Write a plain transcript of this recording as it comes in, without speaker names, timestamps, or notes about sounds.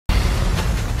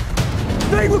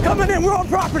grenade! We're coming in! We're on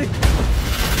property!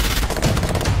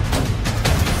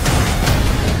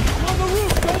 I'm on the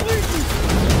roof! Don't leave me!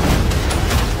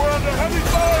 We're under heavy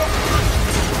fire!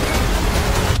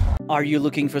 Are you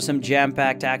looking for some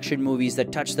jam-packed action movies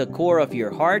that touch the core of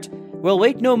your heart? Well,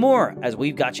 wait no more, as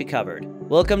we've got you covered.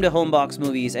 Welcome to Homebox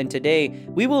Movies, and today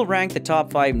we will rank the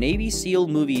top 5 Navy SEAL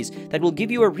movies that will give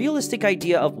you a realistic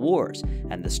idea of wars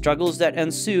and the struggles that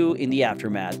ensue in the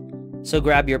aftermath. So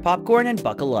grab your popcorn and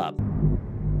buckle up.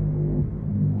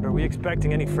 Are we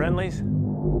expecting any friendlies?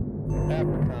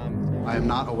 I am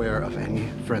not aware of any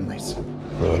friendlies.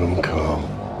 Let them come.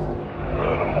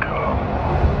 Let them come.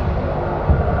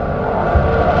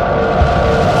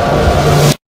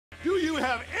 Do you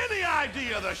have any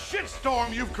idea the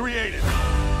shitstorm you've created?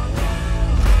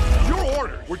 Your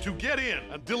orders were to get in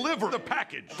and deliver the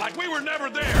package like we were never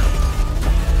there.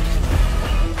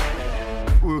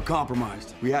 We were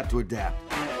compromised. We had to adapt.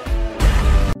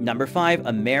 Number 5,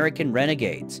 American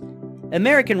Renegades.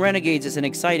 American Renegades is an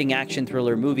exciting action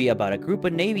thriller movie about a group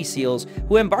of Navy SEALs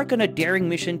who embark on a daring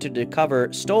mission to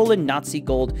recover stolen Nazi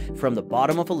gold from the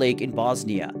bottom of a lake in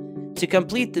Bosnia. To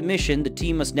complete the mission, the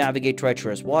team must navigate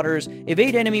treacherous waters,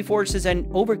 evade enemy forces, and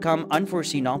overcome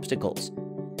unforeseen obstacles.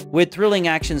 With thrilling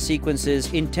action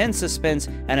sequences, intense suspense,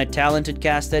 and a talented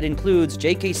cast that includes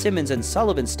J.K. Simmons and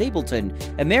Sullivan Stapleton,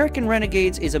 American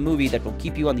Renegades is a movie that will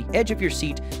keep you on the edge of your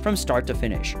seat from start to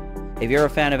finish. If you're a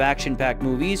fan of action-packed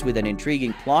movies with an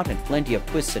intriguing plot and plenty of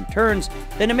twists and turns,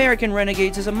 then American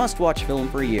Renegades is a must-watch film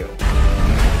for you.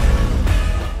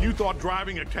 You thought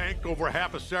driving a tank over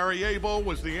half of Sarajevo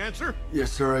was the answer?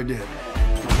 Yes, sir, I did.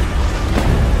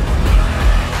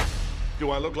 Do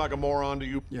I look like a moron to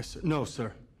you? Yes, sir. No,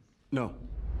 sir. No.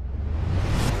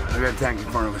 I got a tank in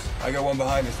front of us. I got one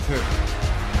behind us, too.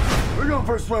 We're going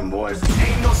for a swim, boys.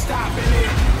 Ain't no stopping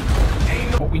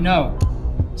it. What we know,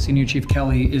 Senior Chief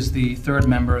Kelly is the 3rd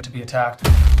member to be attacked.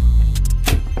 3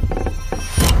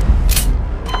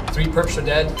 perps are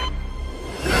dead.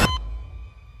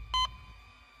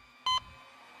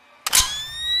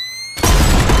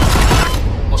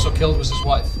 Also killed was his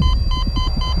wife.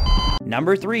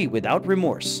 Number 3, Without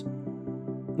Remorse.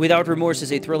 Without Remorse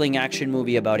is a thrilling action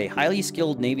movie about a highly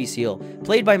skilled Navy SEAL,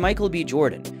 played by Michael B.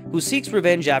 Jordan, who seeks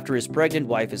revenge after his pregnant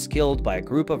wife is killed by a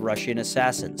group of Russian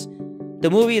assassins. The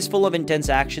movie is full of intense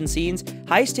action scenes,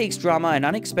 high-stakes drama, and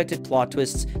unexpected plot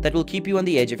twists that will keep you on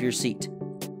the edge of your seat.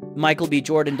 Michael B.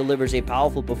 Jordan delivers a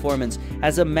powerful performance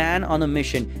as a man on a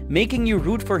mission, making you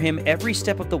root for him every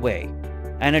step of the way.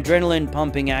 An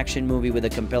adrenaline-pumping action movie with a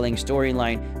compelling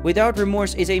storyline, Without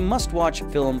Remorse is a must-watch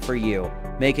film for you,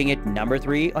 making it number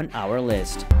 3 on our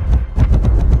list.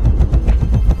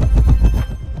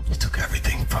 You took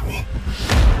everything from me.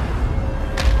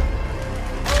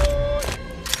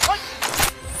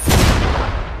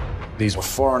 These were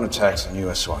foreign attacks on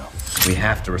U.S. soil. We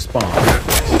have to respond.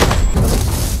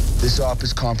 This op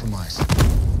is compromised.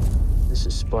 This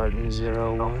is Spartan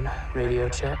 01, radio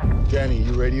check. Danny,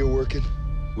 you radio working?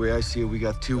 The way I see it, we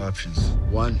got 2 options.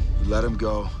 1, we let them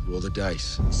go, roll the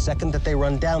dice. Second that they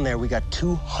run down there, we got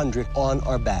 200 on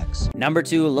our backs. Number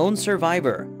 2, Lone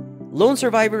Survivor. Lone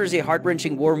Survivor is a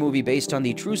heart-wrenching war movie based on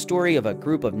the true story of a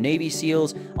group of Navy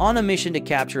SEALs on a mission to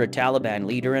capture a Taliban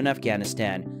leader in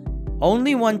Afghanistan.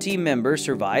 Only one team member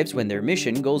survives when their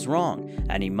mission goes wrong,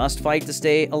 and he must fight to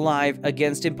stay alive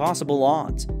against impossible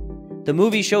odds. The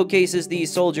movie showcases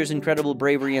these soldiers' incredible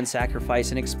bravery and sacrifice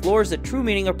and explores the true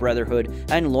meaning of brotherhood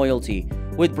and loyalty,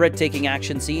 with breathtaking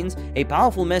action scenes, a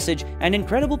powerful message, and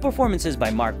incredible performances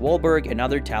by Mark Wahlberg and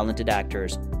other talented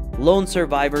actors. Lone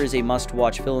Survivor is a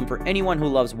must-watch film for anyone who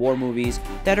loves war movies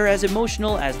that are as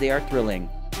emotional as they are thrilling.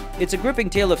 It's a gripping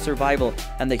tale of survival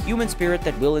and the human spirit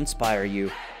that will inspire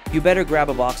you. You better grab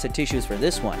a box of tissues for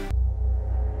this one.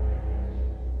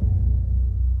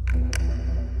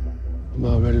 I'm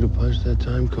about ready to punch that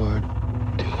time card.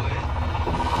 Do it.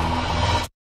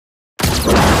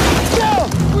 Go!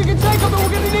 We can take them, but we're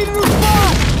gonna need a new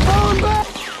spot! Fall back!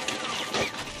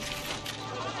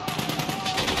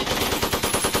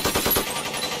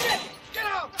 Get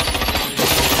out!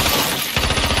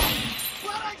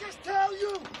 What'd I just tell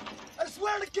you? I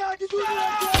swear to God, you do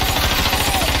that!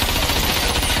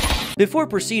 Before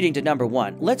proceeding to number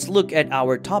 1, let's look at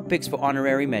our top picks for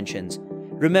honorary mentions.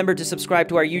 Remember to subscribe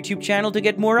to our YouTube channel to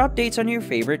get more updates on your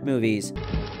favorite movies. Go,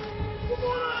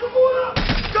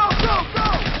 go,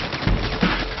 go!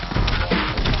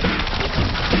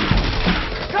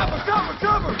 Cover, cover,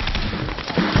 cover!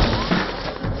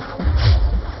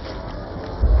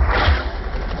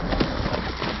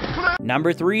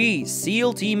 Number 3,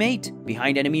 SEAL Team 8,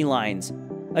 Behind Enemy Lines.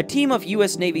 A team of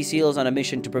US Navy SEALs on a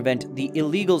mission to prevent the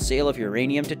illegal sale of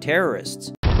uranium to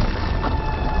terrorists.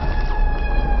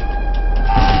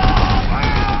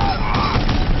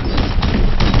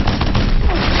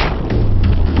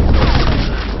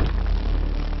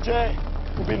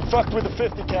 fucked with a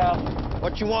 50 cal.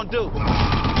 What you want to do?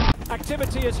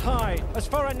 Activity is high as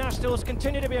foreign nationals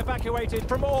continue to be evacuated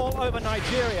from all over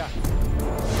Nigeria.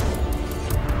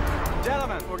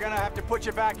 Gentlemen, we're gonna have to put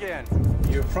you back in.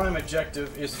 Your prime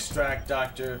objective is to extract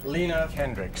Dr. Lena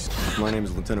Kendricks. My name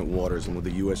is Lieutenant Waters. I'm with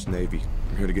the U.S. Navy.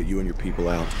 I'm here to get you and your people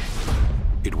out.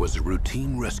 It was a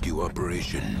routine rescue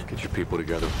operation. Get your people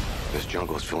together. This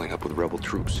jungle is filling up with rebel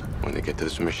troops. When they get to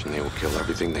this mission, they will kill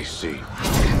everything they see.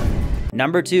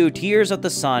 Number 2, Tears of the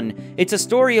Sun. It's a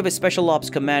story of a special ops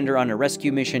commander on a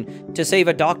rescue mission to save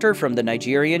a doctor from the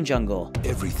Nigerian jungle.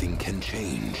 Everything can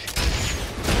change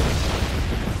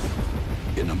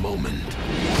in a moment.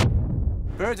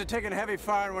 Birds are taking heavy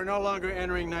fire and we're no longer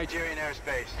entering Nigerian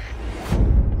airspace.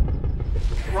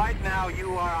 Right now,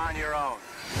 you are on your own.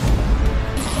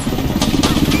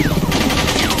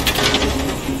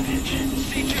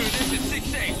 C2, this is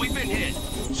 6-8. We've been hit.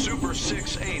 Super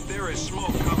 6-8, there is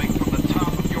smoke coming from the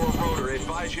top of your rotor. I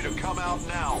advise you to come out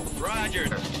now. Roger.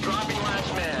 Dropping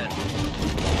last man.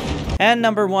 And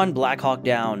number 1, Black Hawk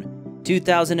Down.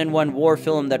 2001 war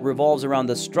film that revolves around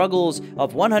the struggles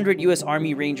of 100 US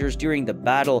Army Rangers during the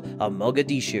Battle of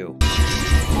Mogadishu.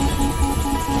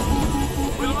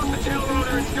 We lost the tail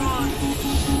rotor, it's gone.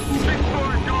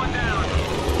 6-4 is going down.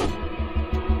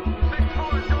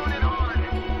 6-4 is going in hard.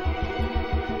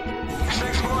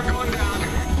 6-4 going down.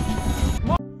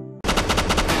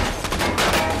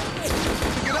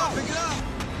 Pick it up, pick it up!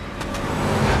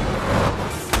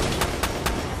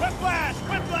 Whiplash!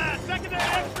 Secondary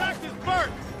extract is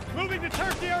burnt. Moving to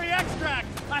tertiary extract.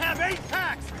 I have 8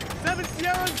 packs. 7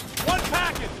 Sierras, 1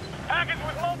 package. Package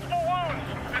with multiple wounds.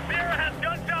 The Sierra has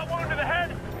gunshot wound to the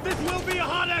head. This will be a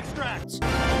hot extract.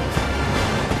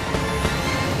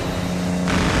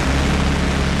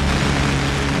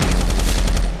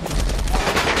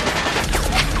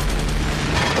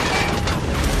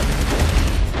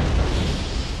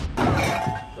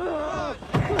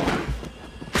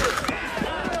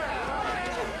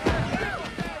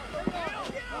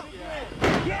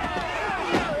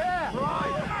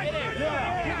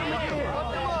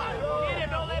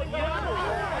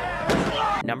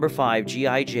 Number 5,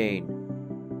 G.I.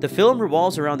 Jane. The film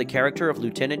revolves around the character of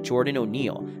Lieutenant Jordan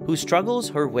O'Neill, who struggles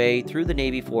her way through the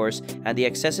Navy force and the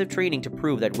excessive training to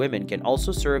prove that women can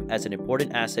also serve as an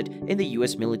important asset in the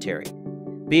US military.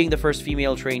 Being the first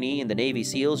female trainee in the Navy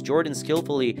SEALs, Jordan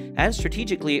skillfully and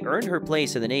strategically earned her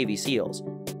place in the Navy SEALs.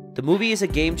 The movie is a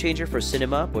game changer for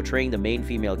cinema, portraying the main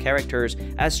female characters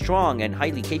as strong and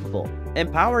highly capable,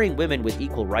 empowering women with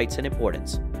equal rights and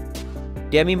importance.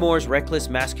 Demi Moore's reckless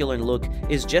masculine look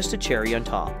is just a cherry on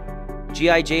top.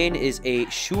 G.I. Jane is a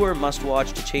sure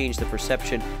must-watch to change the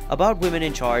perception about women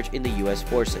in charge in the U.S.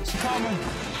 forces. Come on,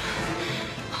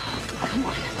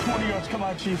 20 yards, come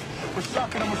on, Chief. We're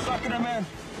sucking him in.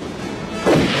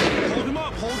 Hold him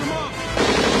up, hold him up.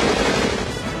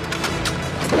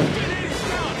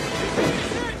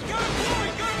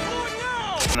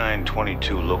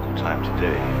 9:22 local time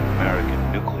today.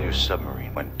 American nuclear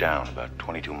submarine went down about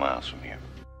 22 miles from here.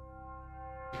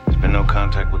 There's been no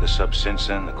contact with the sub since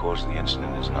then. The cause of the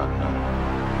incident is not known.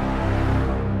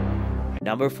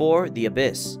 Number 4, The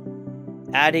Abyss.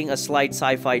 Adding a slight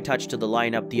sci-fi touch to the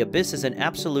lineup, The Abyss is an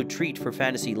absolute treat for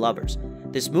fantasy lovers.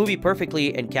 This movie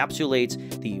perfectly encapsulates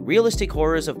the realistic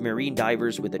horrors of marine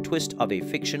divers with a twist of a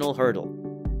fictional hurdle.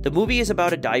 The movie is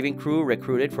about a diving crew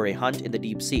recruited for a hunt in the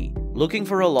deep sea, looking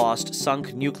for a lost,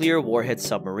 sunk nuclear warhead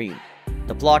submarine.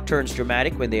 The plot turns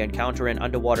dramatic when they encounter an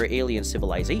underwater alien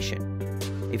civilization.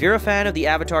 If you're a fan of the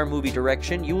Avatar movie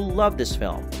direction, you will love this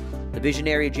film. The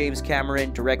visionary James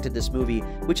Cameron directed this movie,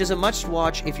 which is a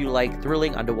must-watch if you like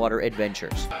thrilling underwater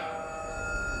adventures.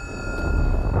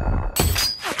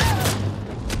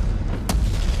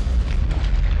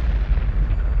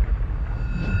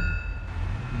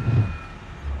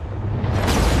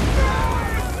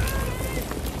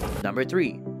 Number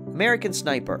 3, American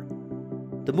Sniper.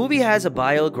 The movie has a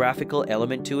biographical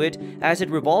element to it as it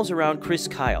revolves around Chris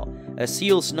Kyle, a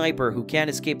SEAL sniper who can't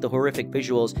escape the horrific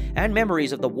visuals and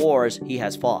memories of the wars he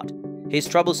has fought. His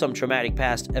troublesome traumatic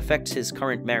past affects his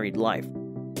current married life.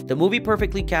 The movie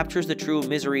perfectly captures the true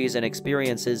miseries and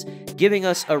experiences, giving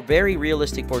us a very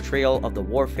realistic portrayal of the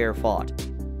warfare fought.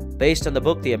 Based on the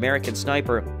book The American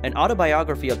Sniper, an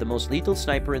autobiography of the most lethal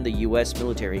sniper in the US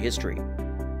military history.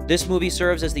 This movie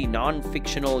serves as the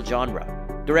non-fictional genre.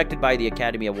 Directed by the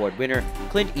Academy Award winner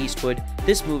Clint Eastwood,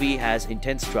 this movie has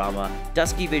intense drama,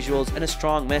 dusky visuals, and a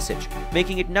strong message,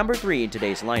 making it number 3 in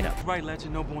today's lineup. Right,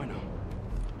 Legend, no bueno.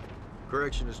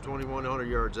 Correction is 2,100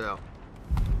 yards out.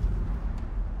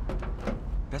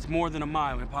 That's more than a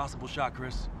mile. Impossible shot,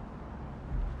 Chris.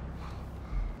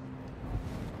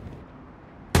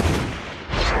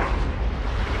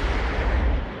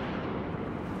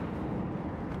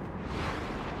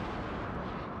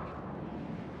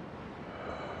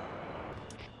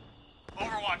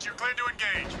 launch. You're cleared to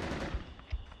engage.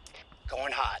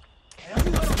 Going hot.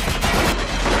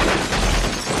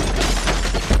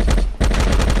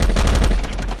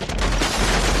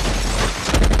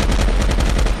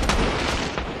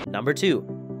 Number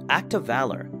 2. Act of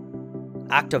Valor.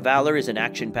 Act of Valor is an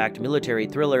action-packed military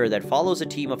thriller that follows a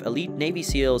team of elite Navy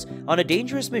SEALs on a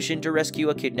dangerous mission to rescue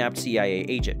a kidnapped CIA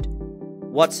agent.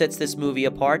 What sets this movie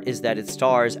apart is that it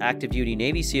stars active-duty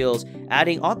Navy SEALs,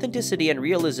 adding authenticity and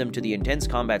realism to the intense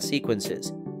combat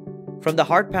sequences. From the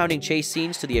heart-pounding chase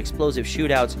scenes to the explosive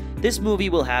shootouts, this movie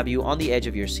will have you on the edge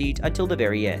of your seat until the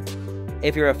very end.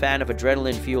 If you're a fan of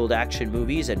adrenaline-fueled action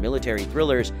movies and military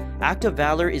thrillers, Act of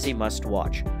Valor is a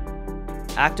must-watch.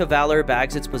 Act of Valor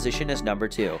bags its position as number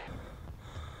 2.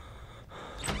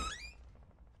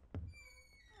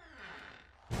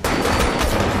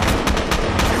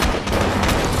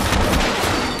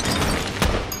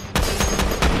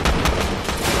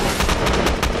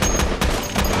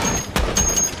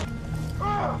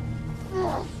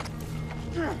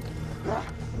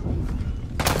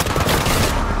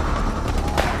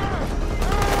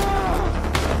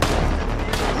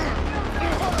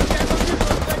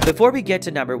 Before we get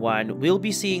to number 1, we'll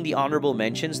be seeing the honorable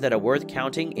mentions that are worth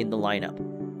counting in the lineup.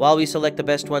 While we select the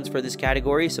best ones for this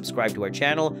category, subscribe to our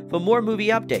channel for more movie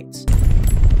updates.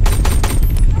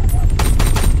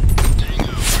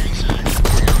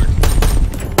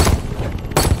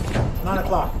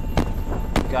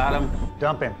 Got him.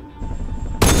 Dump him.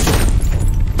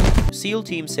 SEAL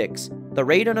Team 6, The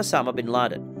Raid on Osama bin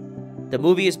Laden. The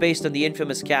movie is based on the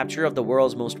infamous capture of the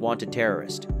world's most wanted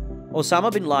terrorist,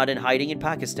 Osama bin Laden, hiding in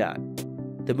Pakistan.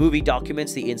 The movie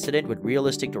documents the incident with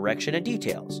realistic direction and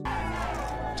details.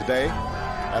 Today,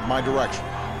 at my direction,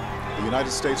 the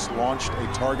United States launched a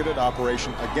targeted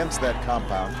operation against that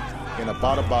compound in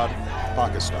Abbottabad,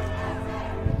 Pakistan.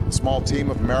 A small team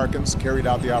of Americans carried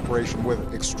out the operation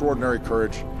with extraordinary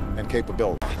courage and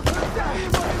capability.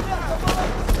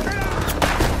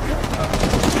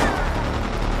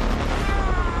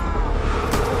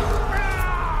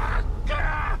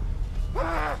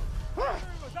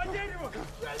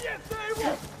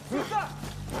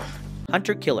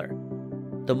 Hunter Killer.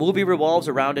 The movie revolves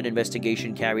around an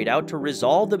investigation carried out to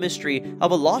resolve the mystery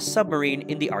of a lost submarine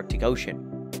in the Arctic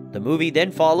Ocean. The movie then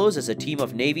follows as a team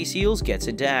of Navy SEALs gets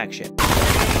into action.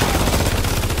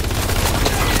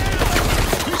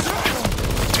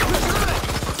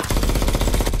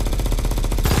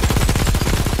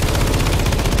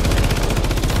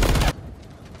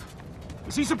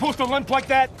 Is he supposed to limp like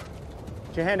that?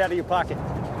 Get your hand out of your pocket.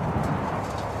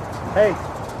 Hey.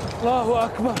 Allahu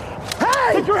Akbar.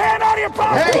 Hey! Take your hand out of your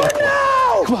pocket! Hey!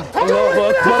 No! Come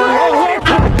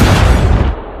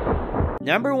on.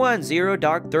 Number 1, Zero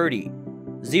Dark 30.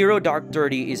 Zero Dark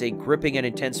 30 is a gripping and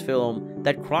intense film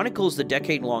that chronicles the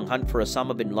decade-long hunt for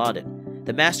Osama bin Laden,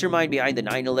 the mastermind behind the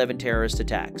 9/11 terrorist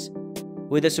attacks.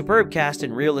 With a superb cast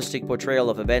and realistic portrayal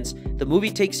of events, the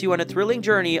movie takes you on a thrilling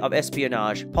journey of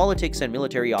espionage, politics, and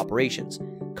military operations,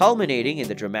 culminating in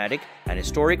the dramatic and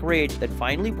historic raid that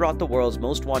finally brought the world's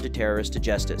most wanted terrorist to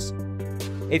justice.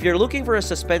 If you're looking for a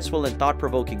suspenseful and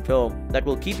thought-provoking film that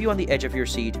will keep you on the edge of your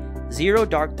seat, Zero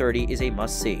Dark 30 is a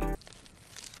must-see.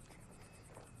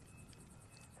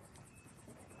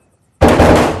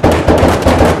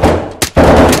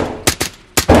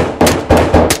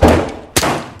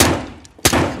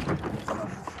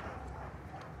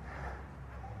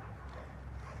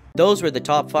 Those were the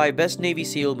top 5 best Navy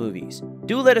SEAL movies.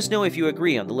 Do let us know if you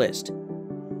agree on the list.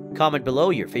 Comment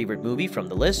below your favorite movie from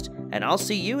the list, and I'll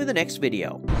see you in the next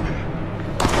video.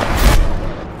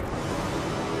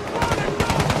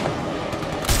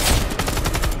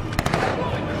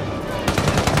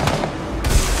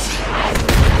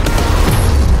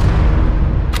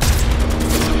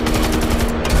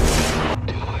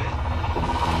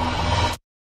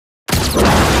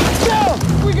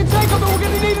 We can take him, but we're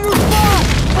gonna need a new spot!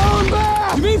 Fall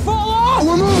back! You mean fall off?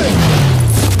 We're moving!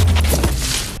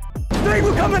 Hey,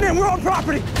 we're coming in! We're on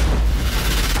property!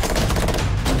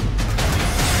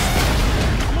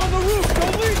 I'm on the roof!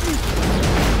 Don't leave me!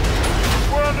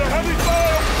 We're under heavy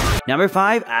fire! Number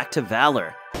 5, Act of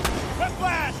Valor.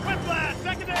 Whiplash! Whiplash!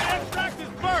 Secondary extract is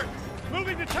burnt!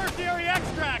 Moving to tertiary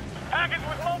extract! Hackers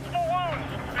with multiple wounds!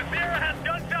 The Sierra has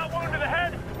gunshot wound to the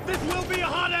head! This will be a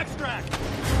hot extract!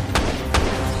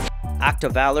 Act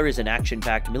of Valor is an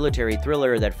action-packed military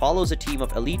thriller that follows a team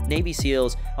of elite Navy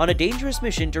SEALs on a dangerous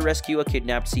mission to rescue a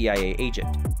kidnapped CIA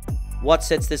agent. What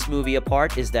sets this movie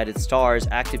apart is that it stars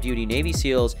active-duty Navy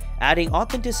SEALs, adding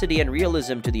authenticity and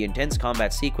realism to the intense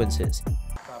combat sequences.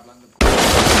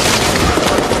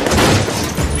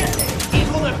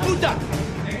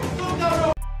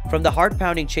 From the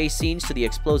heart-pounding chase scenes to the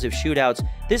explosive shootouts,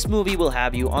 this movie will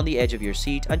have you on the edge of your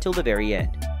seat until the very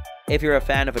end. If you're a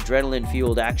fan of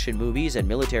adrenaline-fueled action movies and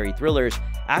military thrillers,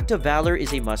 Act of Valor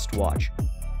is a must-watch.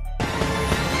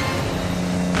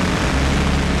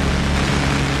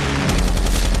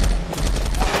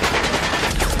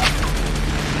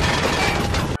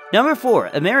 Number 4.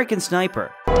 American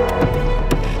Sniper.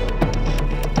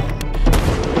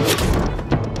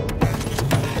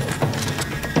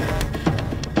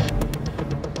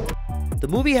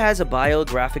 The movie has a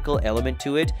biographical element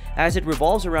to it, as it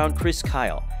revolves around Chris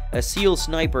Kyle, a SEAL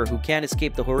sniper who can't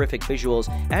escape the horrific visuals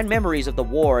and memories of the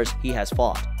wars he has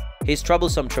fought. His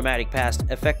troublesome traumatic past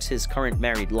affects his current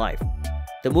married life.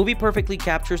 The movie perfectly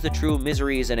captures the true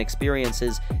miseries and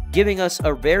experiences, giving us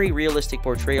a very realistic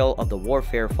portrayal of the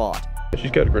warfare fought.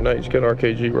 She's got a grenade. She's got an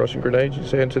RKG Russian grenade. She's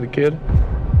saying to the kid.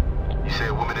 You say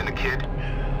a woman and a kid?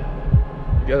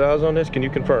 You got eyes on this? Can you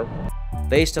confirm?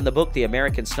 Based on the book The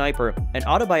American Sniper, an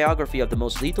autobiography of the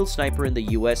most lethal sniper in the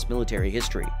US military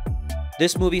history.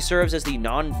 This movie serves as the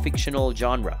non-fictional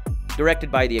genre. Directed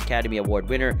by the Academy Award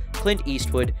winner Clint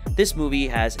Eastwood, this movie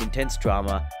has intense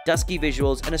drama, dusky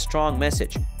visuals, and a strong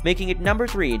message, making it number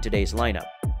 3 in today's lineup.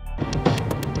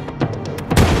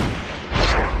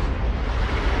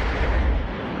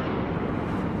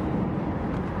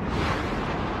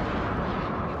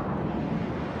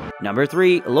 Number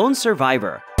 3. Lone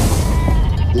Survivor.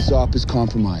 This op is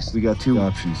compromised. We got 2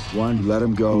 options. 1, let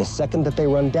them go. And the second that they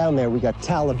run down there, we got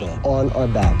Taliban on our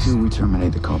backs. 2, we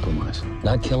terminate the compromise.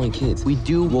 Not killing kids. We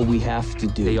do what we have to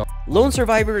do. Lone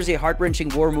Survivor is a heart-wrenching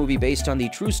war movie based on the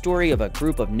true story of a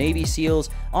group of Navy SEALs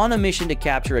on a mission to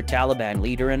capture a Taliban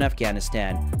leader in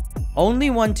Afghanistan. Only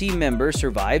one team member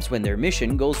survives when their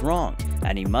mission goes wrong,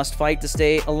 and he must fight to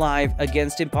stay alive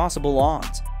against impossible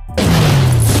odds.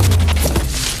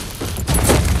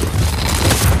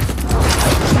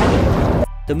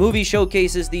 The movie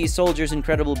showcases these soldiers'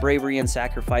 incredible bravery and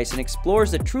sacrifice and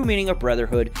explores the true meaning of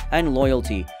brotherhood and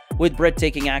loyalty, with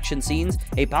breathtaking action scenes,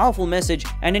 a powerful message,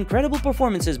 and incredible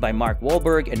performances by Mark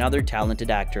Wahlberg and other talented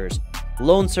actors.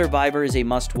 Lone Survivor is a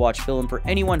must-watch film for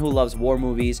anyone who loves war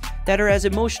movies that are as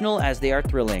emotional as they are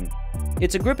thrilling.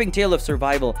 It's a gripping tale of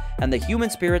survival and the human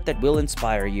spirit that will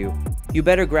inspire you. You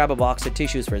better grab a box of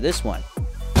tissues for this one.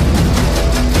 You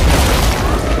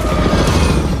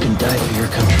can die for your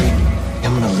country.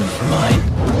 I'm gonna live for mine.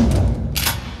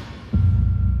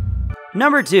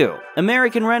 Number 2.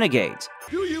 American Renegades.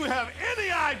 Do you have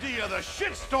any idea the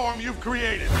shitstorm you've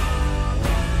created?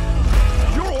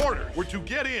 Your orders were to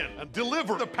get in and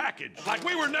deliver the package like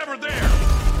we were never there.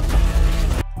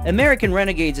 American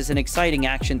Renegades is an exciting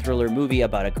action thriller movie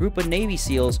about a group of Navy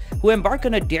SEALs who embark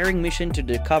on a daring mission to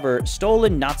recover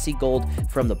stolen Nazi gold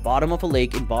from the bottom of a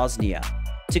lake in Bosnia.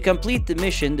 To complete the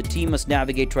mission, the team must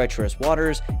navigate treacherous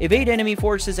waters, evade enemy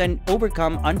forces, and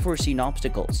overcome unforeseen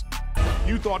obstacles.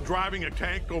 You thought driving a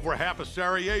tank over half of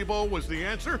Sarajevo was the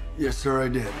answer? Yes, sir, I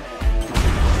did.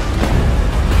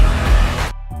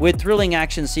 With thrilling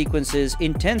action sequences,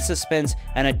 intense suspense,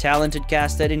 and a talented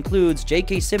cast that includes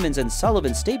J.K. Simmons and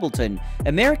Sullivan Stapleton,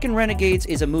 American Renegades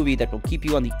is a movie that will keep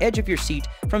you on the edge of your seat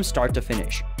from start to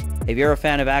finish. If you're a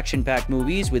fan of action-packed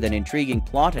movies with an intriguing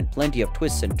plot and plenty of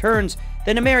twists and turns,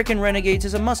 then American Renegades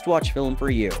is a must-watch film for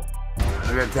you.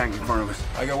 I got a tank in front of us.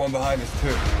 I got one behind us,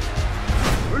 too.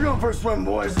 We're going for a swim,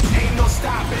 boys. Ain't no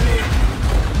stopping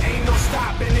it. Ain't no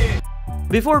stopping it.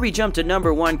 Before we jump to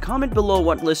number 1, comment below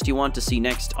what list you want to see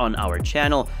next on our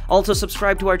channel. Also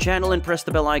subscribe to our channel and press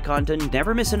the bell icon to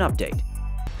never miss an update.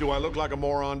 Do I look like a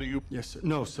moron to you? Yes, sir.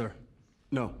 No, sir.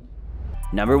 No.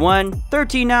 Number 1,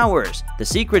 13 Hours, The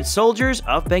Secret Soldiers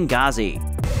of Benghazi.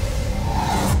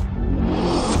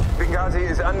 Benghazi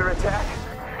is under attack.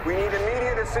 We need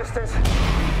immediate assistance.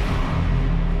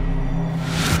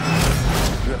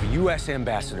 You have a U.S.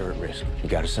 ambassador at risk. You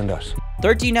gotta send us.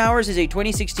 13 Hours is a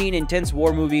 2016 intense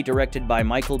war movie directed by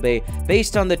Michael Bay,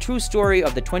 based on the true story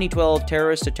of the 2012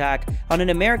 terrorist attack on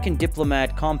an American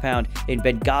diplomat compound in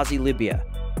Benghazi, Libya.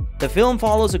 The film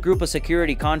follows a group of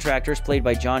security contractors played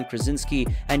by John Krasinski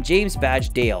and James Badge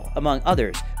Dale, among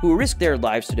others, who risk their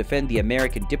lives to defend the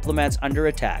American diplomats under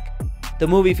attack. The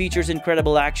movie features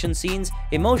incredible action scenes,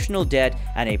 emotional depth,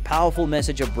 and a powerful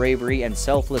message of bravery and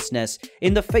selflessness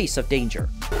in the face of danger.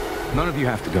 None of you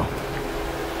have to go.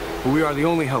 But we are the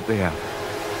only help they have.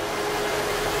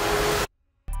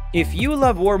 If you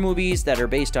love war movies that are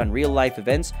based on real-life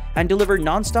events and deliver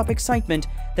non-stop excitement,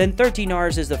 then 13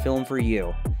 Hours is the film for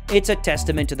you. It's a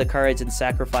testament to the courage and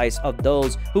sacrifice of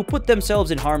those who put themselves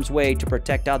in harm's way to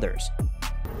protect others.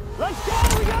 Let's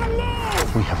go! We gotta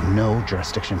move! We have no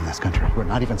jurisdiction in this country. We're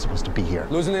not even supposed to be here.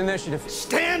 Losing the initiative.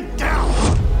 Stand down!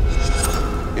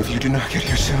 If you do not get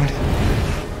here soon,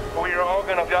 We are all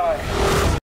gonna die.